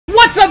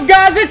What's up,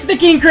 guys? It's the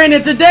King Crane,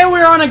 and today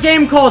we're on a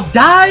game called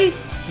Die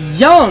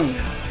Young.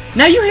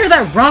 Now you hear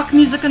that rock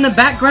music in the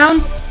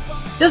background?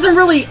 Doesn't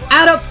really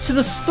add up to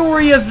the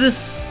story of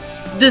this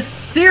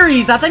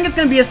series. I think it's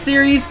gonna be a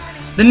series,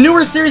 the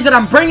newer series that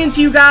I'm bringing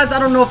to you guys. I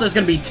don't know if there's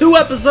gonna be 2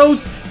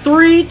 episodes,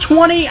 3,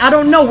 20, I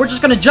don't know. We're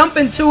just gonna jump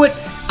into it.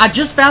 I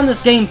just found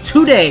this game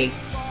today,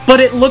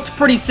 but it looked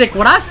pretty sick.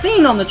 What I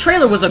seen on the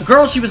trailer was a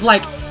girl. She was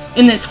like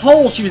in this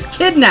hole. She was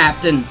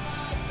kidnapped and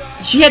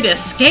she had to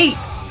escape.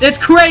 It's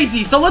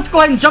crazy. So let's go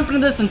ahead and jump into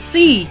this and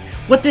see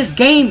what this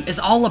game is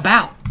all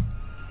about.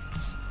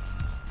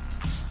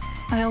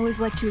 I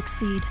always like to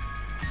exceed.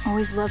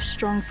 Always love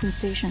strong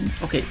sensations.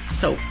 Okay,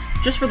 so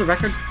just for the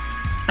record,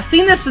 I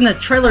seen this in the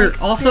trailer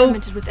also,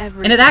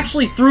 and it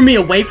actually threw me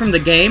away from the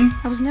game.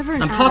 I was never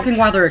an I'm talking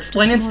while they're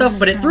explaining stuff,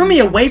 but it threw me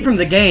away from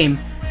the game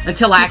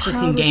until I actually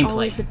seen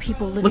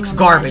gameplay. Looks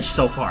garbage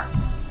so far.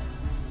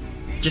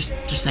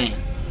 Just saying.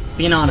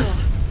 Being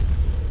honest.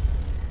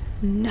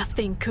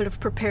 Nothing could have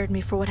prepared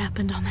me for what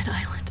happened on that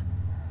island.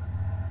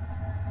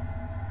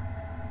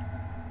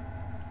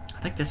 I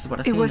think this is what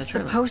I seen in the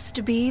trailer. It was supposed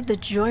to be the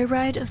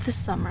joyride of the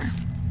summer.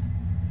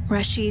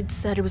 Rashid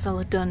said it was all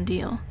a done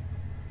deal.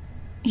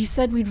 He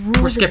said we'd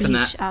rule the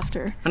beach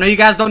after. I know you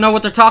guys don't know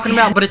what they're talking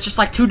about, but it's just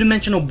like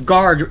two-dimensional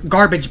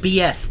garbage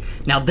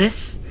BS. Now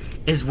this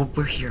is what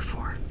we're here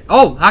for.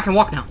 Oh, I can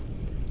walk now.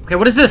 Okay,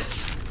 what is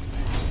this?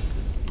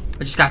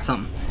 I just got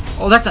something.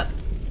 Oh, that's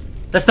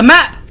the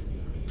map.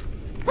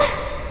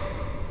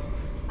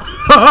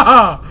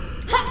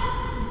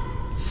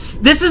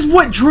 This is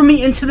what drew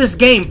me into this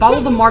game.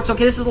 Follow the marks.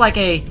 Okay, this is like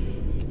a...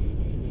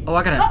 Oh,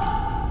 I gotta...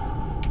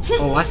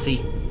 Oh, I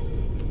see.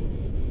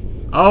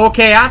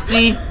 Okay, I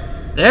see.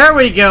 There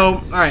we go.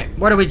 Alright,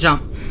 where do we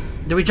jump?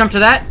 Did we jump to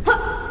that?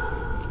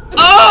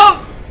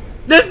 Oh!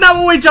 That's not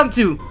what we jumped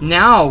to.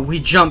 Now we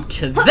jump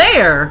to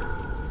there.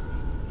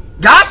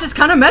 Gosh, it's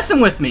kind of messing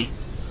with me.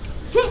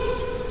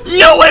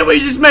 No way we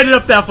just made it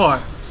up that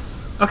far.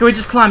 Okay, we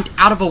just climbed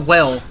out of a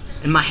well.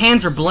 And my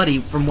hands are bloody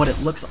from what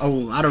it looks...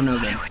 Oh, I don't know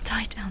then. They were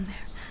tied down there.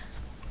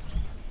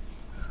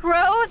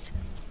 Rose?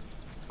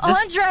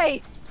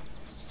 Andre!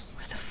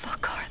 Where the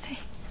fuck are they?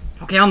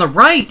 Okay, on the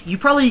right, you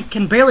probably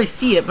can barely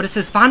see it, but it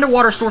says find a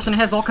water source and it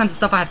has all kinds of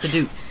stuff I have to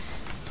do.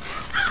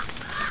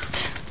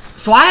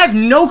 So I have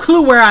no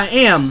clue where I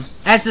am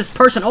as this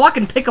person. Oh, I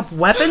can pick up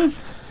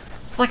weapons?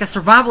 It's like a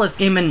survivalist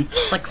game and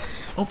it's like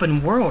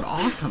open world.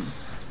 Awesome.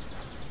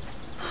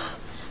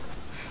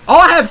 Oh,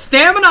 I have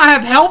stamina, I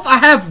have health, I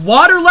have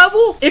water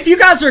level. If you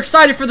guys are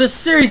excited for this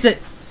series, let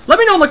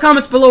me know in the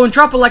comments below and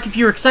drop a like if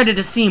you're excited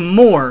to see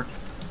more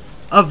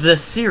of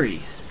this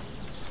series.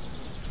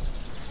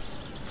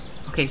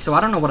 Okay, so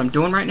I don't know what I'm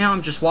doing right now.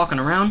 I'm just walking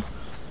around.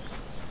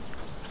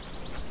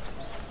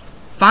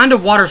 Find a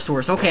water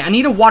source. Okay, I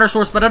need a water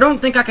source, but I don't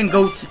think I can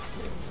go to...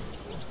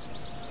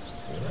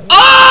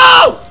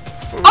 Oh!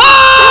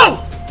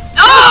 Oh!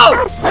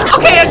 Oh!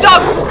 Okay, a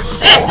dog!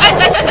 Smash,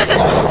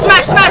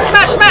 smash,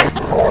 smash, smash!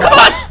 Come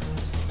on!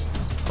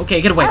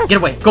 Okay, get away, get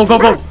away. Go, go,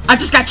 go. I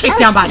just got chased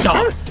down by a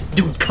dog.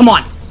 Dude, come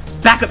on.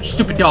 Back up, you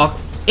stupid dog.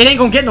 It ain't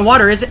gonna get in the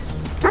water, is it?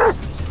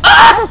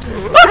 Ah!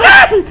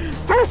 Okay!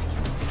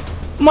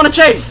 I'm on a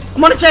chase.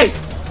 I'm on a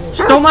chase.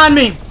 Just don't mind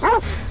me.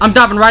 I'm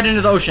diving right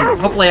into the ocean.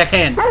 Hopefully I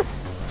can.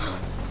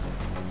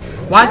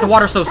 Why is the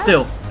water so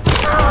still?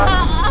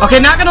 Okay,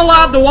 not gonna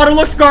lie. The water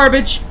looked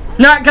garbage.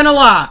 Not gonna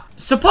lie.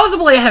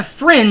 Supposedly I have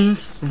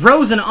friends,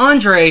 Rose and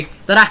Andre,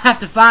 that I have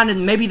to find,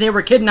 and maybe they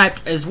were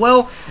kidnapped as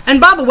well.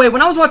 And by the way,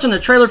 when I was watching the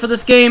trailer for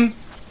this game,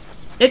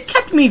 it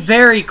kept me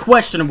very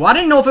questionable. I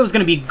didn't know if it was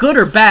going to be good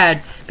or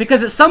bad,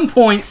 because at some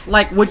points,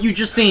 like what you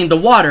just seen, the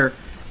water,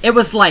 it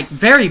was like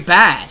very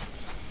bad.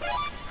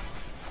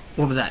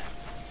 What was that?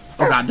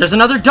 Oh god, there's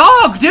another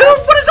dog, dude!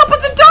 What is up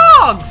with the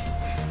dogs?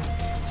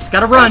 Just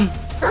gotta run.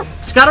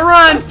 Just gotta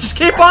run. Just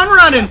keep on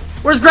running.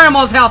 Where's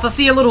Grandma's house? I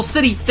see a little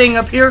city thing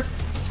up here.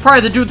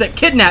 Probably the dude that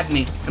kidnapped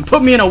me and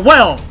put me in a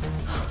well.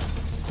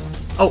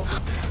 Oh,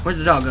 where'd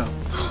the dog go? I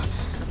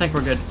think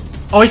we're good.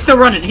 Oh, he's still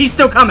running. He's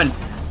still coming.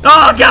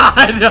 Oh,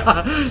 God.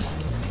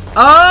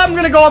 I'm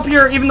gonna go up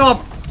here, even though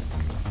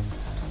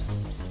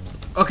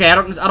okay, I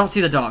don't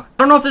see the dog.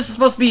 I don't know if this is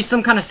supposed to be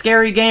some kind of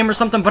scary game or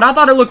something, but I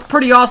thought it looked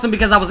pretty awesome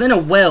because I was in a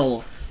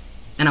well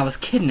and I was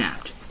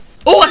kidnapped.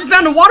 Oh, I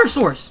found a water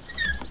source.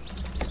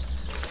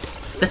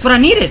 That's what I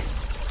needed.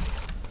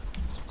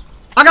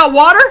 I got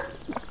water?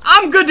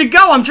 I'm good to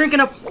go. I'm drinking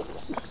up.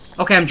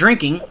 Okay, I'm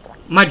drinking.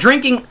 My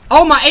drinking.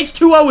 Oh, my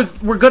H2O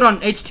is. We're good on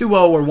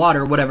H2O or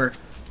water or whatever.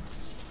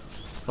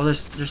 Oh,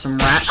 there's some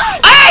rats.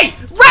 Hey!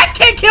 Rats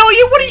can't kill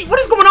you! What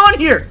is going on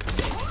here?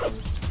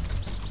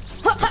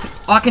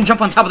 Oh, I can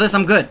jump on top of this.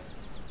 I'm good.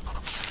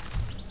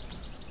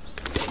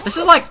 This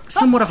is like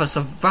somewhat of a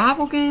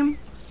survival game.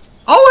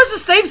 Oh,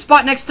 there's a save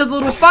spot next to the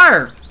little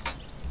fire.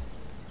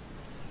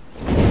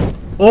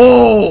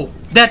 Oh,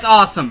 that's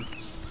awesome.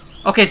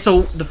 Okay,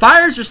 so the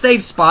fires are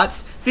save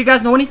spots. If you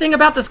guys know anything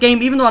about this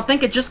game, even though I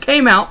think it just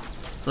came out,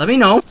 let me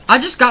know. I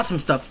just got some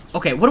stuff.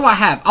 Okay, what do I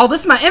have? Oh,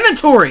 this is my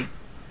inventory.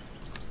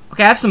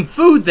 Okay, I have some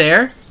food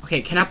there.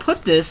 Okay, can I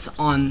put this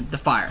on the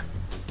fire?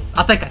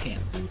 I think I can.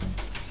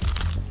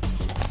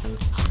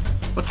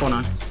 What's going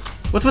on?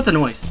 What's with the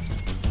noise?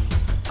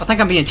 I think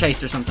I'm being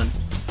chased or something.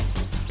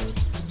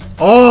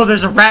 Oh,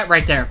 there's a rat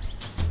right there.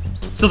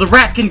 So the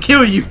rat can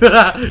kill you.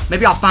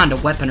 Maybe I'll find a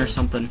weapon or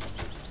something.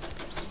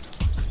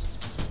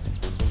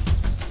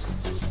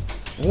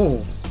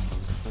 Oh.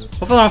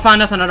 Hopefully I don't find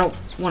nothing I don't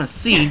want to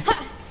see.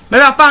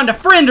 Maybe I'll find a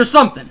friend or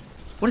something.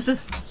 What is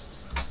this?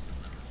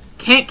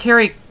 Can't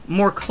carry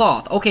more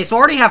cloth. Okay, so I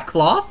already have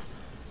cloth?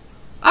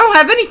 I don't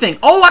have anything.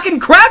 Oh, I can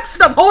craft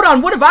stuff. Hold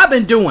on, what have I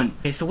been doing?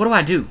 Okay, so what do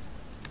I do?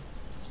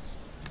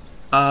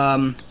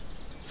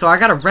 So I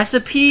got a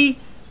recipe.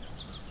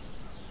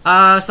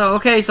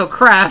 So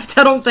craft.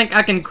 I don't think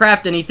I can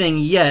craft anything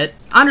yet.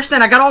 I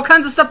understand, I got all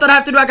kinds of stuff that I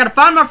have to do. I gotta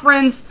find my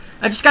friends.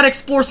 I just gotta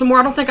explore some more.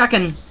 I don't think I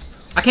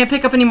can't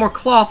pick up any more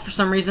cloth for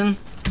some reason.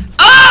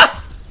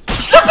 Ah!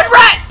 Stupid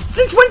rat!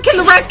 Since when can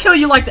the rats kill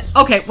you like that?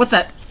 Okay, what's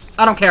that?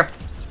 I don't care.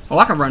 Oh,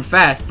 I can run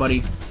fast,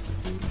 buddy.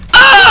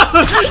 Ah!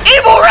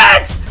 Evil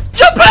rats!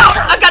 Jump out!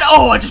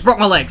 I just broke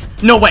my legs.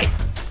 No way.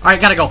 Alright,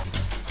 gotta go.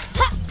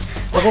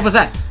 Oh, what was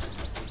that?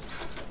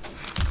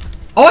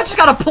 Oh, I just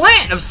got a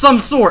plant of some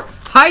sort.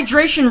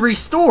 Hydration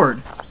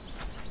restored.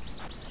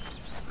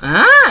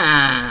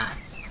 Ah.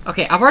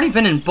 Okay, I've already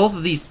been in both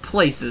of these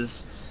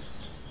places.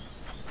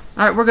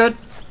 Alright, we're good.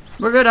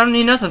 We're good. I don't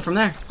need nothing from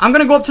there. I'm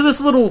gonna go up to this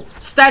little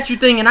statue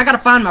thing, and I gotta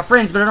find my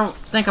friends, but I don't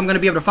think I'm gonna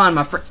be able to find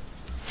my friend.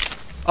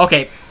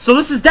 Okay, so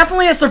this is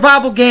definitely a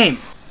survival game.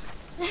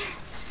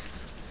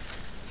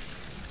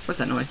 What's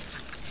that noise?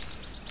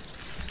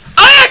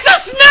 Oh, it's a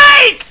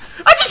snake!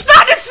 I just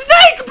found a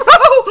snake, bro!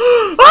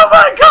 Oh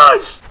my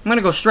gosh! I'm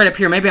gonna go straight up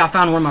here. Maybe I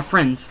found one of my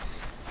friends.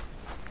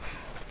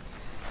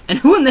 And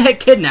who in the heck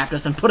kidnapped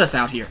us and put us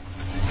out here?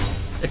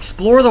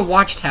 Explore the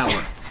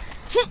watchtower.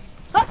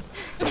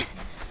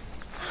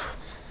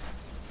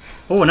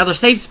 Oh, another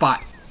save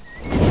spot.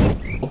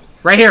 Oh,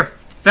 right here.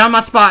 Found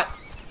my spot.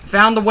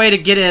 Found the way to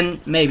get in,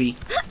 maybe.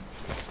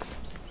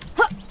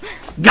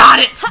 Got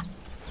it!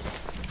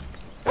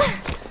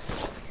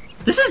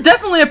 This is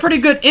definitely a pretty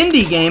good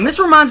indie game. This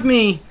reminds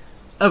me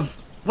of...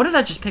 What did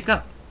I just pick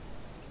up?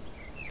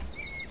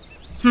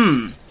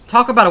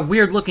 Talk about a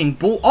weird looking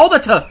bull. Oh,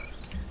 that's a...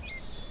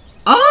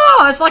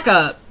 Oh, it's like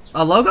a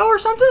logo or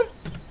something?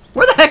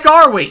 Where the heck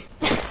are we?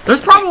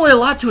 There's probably a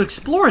lot to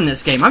explore in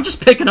this game. I'm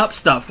just picking up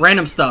stuff,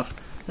 random stuff.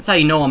 That's how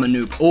you know I'm a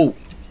noob. Oh.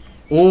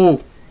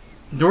 Oh.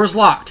 Door's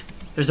locked.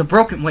 There's a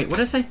broken... Wait, what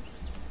did I say?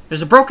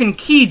 There's a broken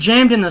key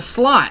jammed in the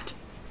slot.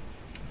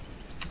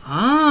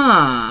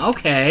 Ah,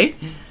 okay.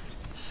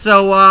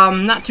 So,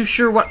 not too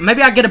sure what...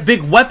 Maybe I get a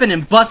big weapon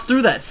and bust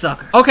through that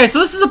sucker. Okay, so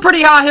this is a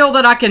pretty high hill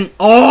that I can...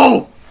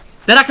 Oh!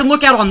 That I can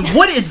look out on.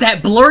 What is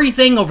that blurry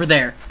thing over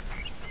there?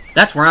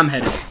 That's where I'm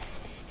headed.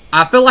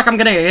 I feel like I'm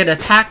gonna get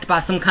attacked by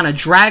some kind of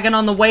dragon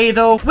on the way,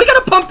 though. We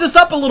gotta pump this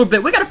up a little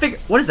bit. We gotta figure...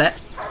 What is that?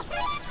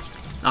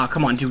 Oh,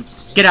 come on, dude.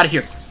 Get out of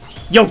here.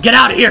 Yo, get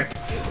out of here.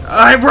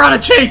 Alright, we're on a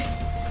chase.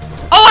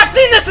 Oh, I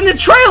seen this in the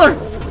trailer.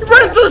 You're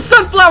running through the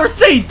sunflower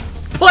seed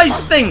place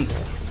thing.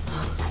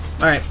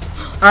 Alright.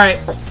 Alright.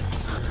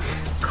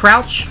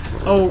 Crouch.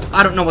 Oh,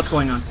 I don't know what's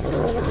going on.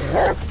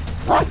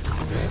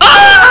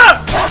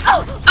 Ah!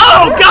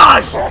 Oh,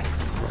 gosh!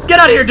 Get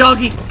out of here,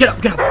 doggy. Get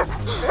up, get up.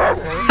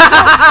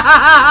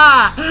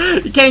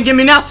 You can't get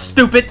me now,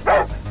 stupid.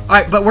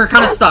 Alright, but we're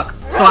kind of stuck.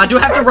 So I do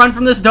have to run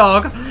from this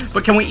dog.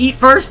 But can we eat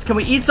first? Can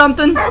we eat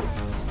something?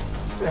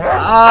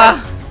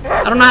 I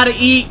don't know how to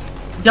eat.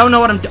 Don't know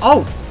what I'm doing.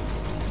 Oh!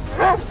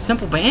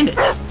 Simple bandage.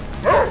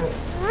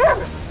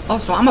 Oh,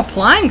 so I'm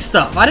applying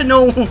stuff. I didn't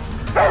know.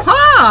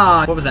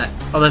 Huh! What was that?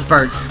 Oh, there's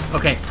birds.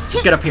 Okay,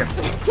 just get up here.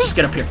 Just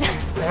get up here.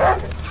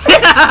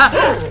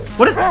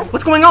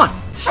 What's going on?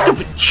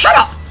 Stupid. Shut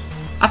up!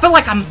 I feel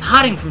like I'm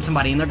hiding from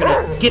somebody and they're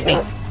gonna get me.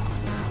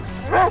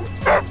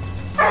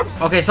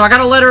 Okay, so I got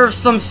a letter of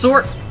some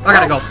sort. I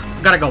gotta go.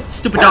 Gotta go.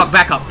 Stupid dog,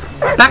 back up.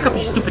 Back up,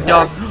 you stupid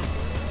dog.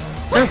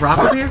 Is there a rock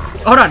over here?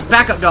 Hold on,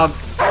 back up, dog.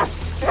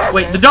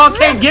 Wait, the dog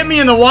can't get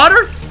me in the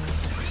water?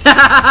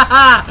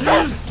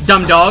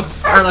 Dumb dog.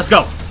 Alright, let's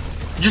go.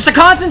 Just a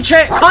constant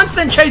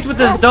chase with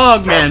this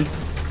dog, man.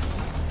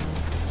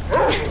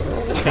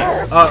 Okay,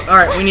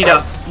 alright, we need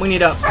up. We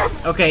need up.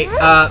 Okay,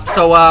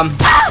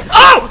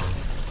 Oh!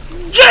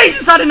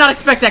 Jesus, I did not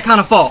expect that kind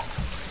of fall.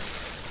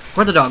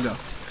 Where'd the dog go?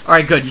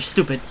 Alright, good, you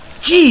stupid.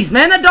 Jeez,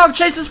 man, that dog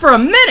chases for a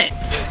minute!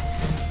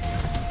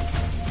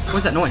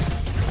 What's that noise?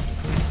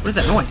 What is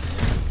that noise?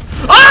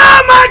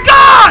 Oh my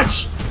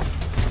gosh!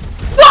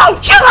 Whoa,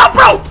 chill out,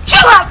 bro!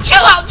 Chill out,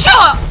 chill out, chill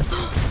out!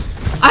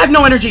 I have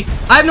no energy.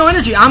 I have no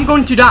energy. I'm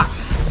going to die.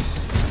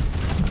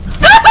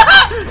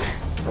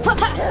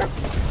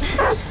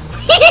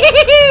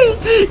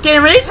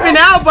 Can't reach me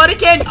now, buddy.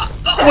 Can't.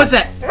 What's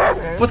that?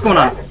 What's going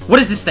on? What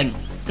is this thing?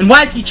 And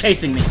why is he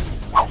chasing me?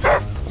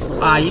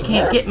 You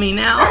can't get me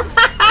now.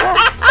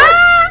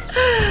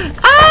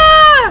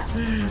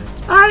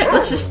 Alright,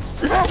 let's just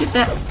get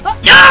that.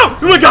 No!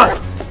 Oh my god!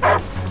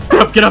 Get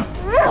up, get up.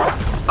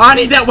 Oh, I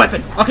need that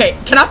weapon. Okay,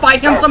 can I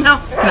fight him somehow?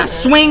 Can I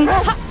swing?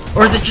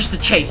 Or is it just a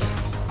chase?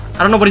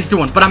 I don't know what he's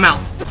doing, but I'm out.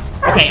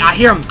 Okay, I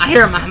hear him. I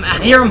hear him. I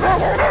hear him.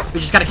 We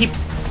just gotta keep...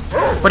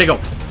 Where'd he go?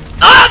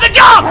 Ah, the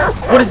dog!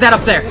 What is that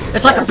up there?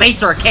 It's like a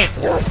base or a camp.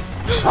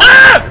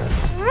 Ah!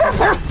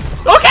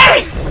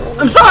 Okay!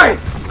 I'm sorry.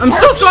 I'm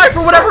so sorry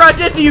for whatever I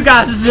did to you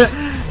guys.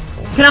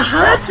 Can I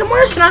hide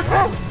somewhere? Can I...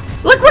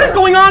 Look what is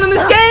going on in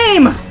this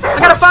game! I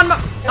gotta find my...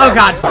 Oh,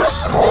 God.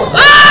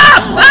 Ah!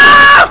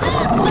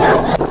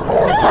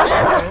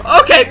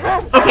 Ah! Okay.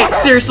 Okay,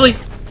 seriously.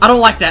 I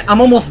don't like that.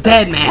 I'm almost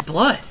dead, man.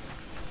 Blood.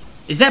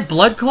 Is that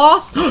blood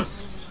cloth?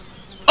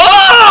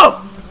 Oh!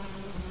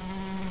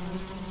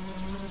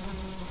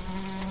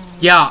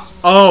 Yeah.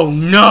 Oh,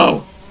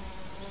 no.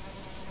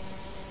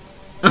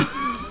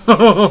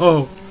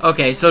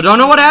 Okay, so don't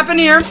know what happened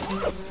here.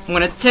 I'm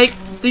gonna take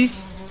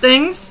these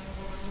things,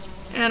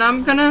 and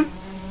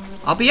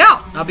I'll be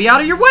out. I'll be out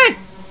of your way.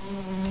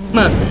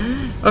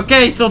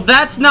 Okay, so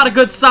that's not a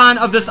good sign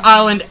of this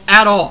island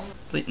at all.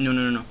 Please, no,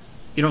 no, no, no.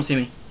 You don't see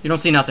me. You don't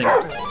see nothing.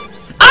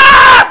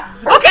 Ah!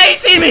 Okay, he's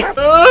seen me.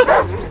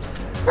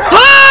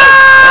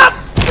 Ah!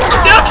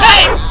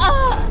 Okay!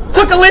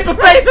 Took a leap of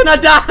faith and I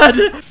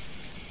died.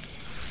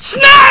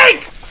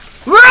 Snake!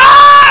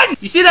 Run!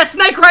 You see that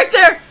snake right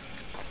there?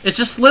 It's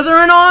just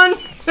slithering on.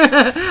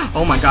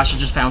 Oh my gosh, I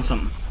just found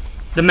something.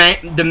 The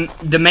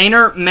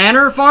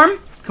Manor farm?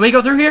 Can we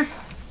go through here?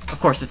 Of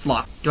course, it's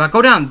locked. Do I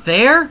go down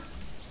there?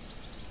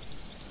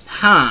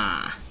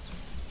 Huh.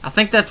 I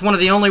think that's one of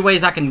the only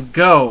ways I can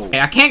go.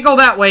 Okay, I can't go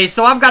that way,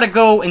 so I've got to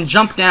go and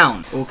jump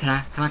down. Oh, can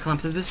I climb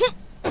through this?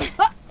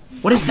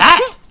 What is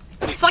that?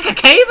 It's like a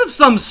cave of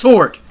some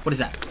sort. What is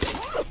that?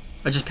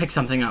 I just picked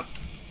something up.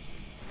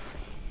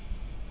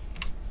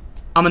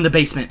 I'm in the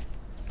basement.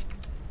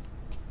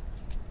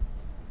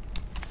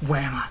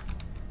 Where am I?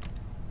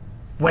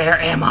 Where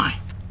am I?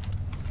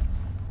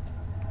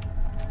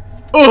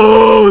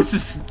 Oh, this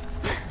is...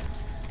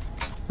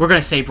 We're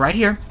gonna save right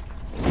here.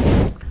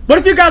 But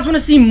if you guys want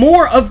to see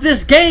more of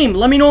this game,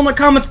 let me know in the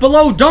comments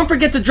below. Don't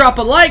forget to drop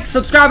a like,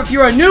 subscribe if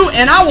you are new,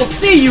 and I will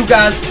see you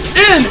guys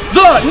in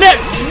the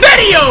next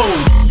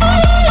video!